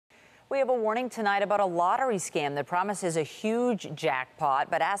We have a warning tonight about a lottery scam that promises a huge jackpot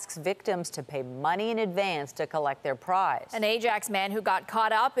but asks victims to pay money in advance to collect their prize. An Ajax man who got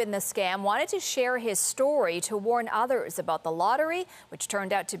caught up in the scam wanted to share his story to warn others about the lottery, which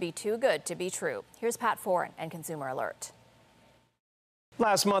turned out to be too good to be true. Here's Pat Foran and Consumer Alert.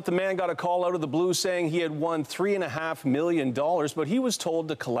 Last month, the man got a call out of the blue saying he had won $3.5 million, but he was told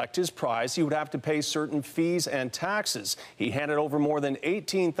to collect his prize, he would have to pay certain fees and taxes. He handed over more than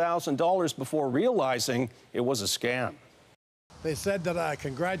 $18,000 before realizing it was a scam. They said that,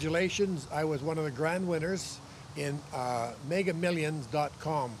 congratulations, I was one of the grand winners in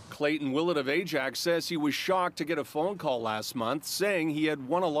megamillions.com. Clayton Willett of Ajax says he was shocked to get a phone call last month saying he had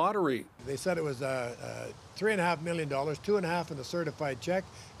won a lottery. They said it was $3.5 million, $2.5 in a certified check.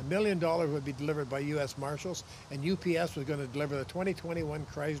 $1 million would be delivered by U.S. Marshals, and UPS was going to deliver the 2021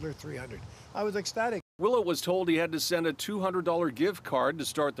 Chrysler 300. I was ecstatic. Willett was told he had to send a $200 gift card to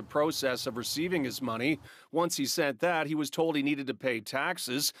start the process of receiving his money. Once he sent that, he was told he needed to pay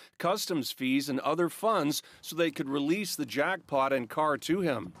taxes, customs fees, and other funds so they could release the jackpot and car to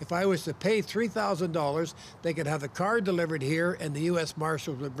him. If I was to pay $3,000, they could have the car delivered here and the U.S.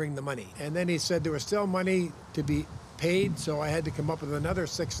 Marshals would bring the money. And then he said there was still money to be paid, so I had to come up with another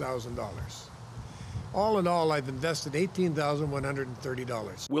 $6,000. All in all, I've invested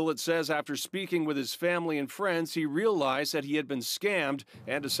 $18,130. Willett says after speaking with his family and friends, he realized that he had been scammed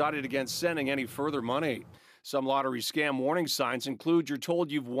and decided against sending any further money. Some lottery scam warning signs include you're told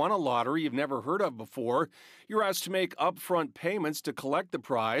you've won a lottery you've never heard of before, you're asked to make upfront payments to collect the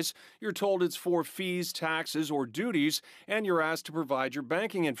prize, you're told it's for fees, taxes, or duties, and you're asked to provide your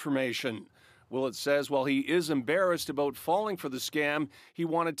banking information. Willett says while he is embarrassed about falling for the scam, he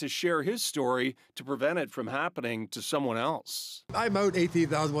wanted to share his story to prevent it from happening to someone else. I'm out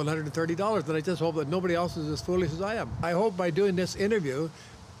 $18,130, and I just hope that nobody else is as foolish as I am. I hope by doing this interview,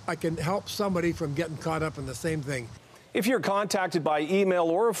 I can help somebody from getting caught up in the same thing. If you're contacted by email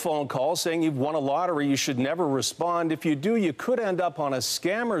or a phone call saying you've won a lottery, you should never respond. If you do, you could end up on a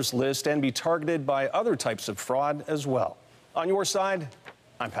scammers list and be targeted by other types of fraud as well. On your side,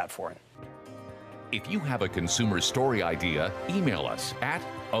 I'm Pat Foran. If you have a consumer story idea, email us at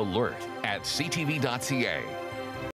alert@ctv.ca.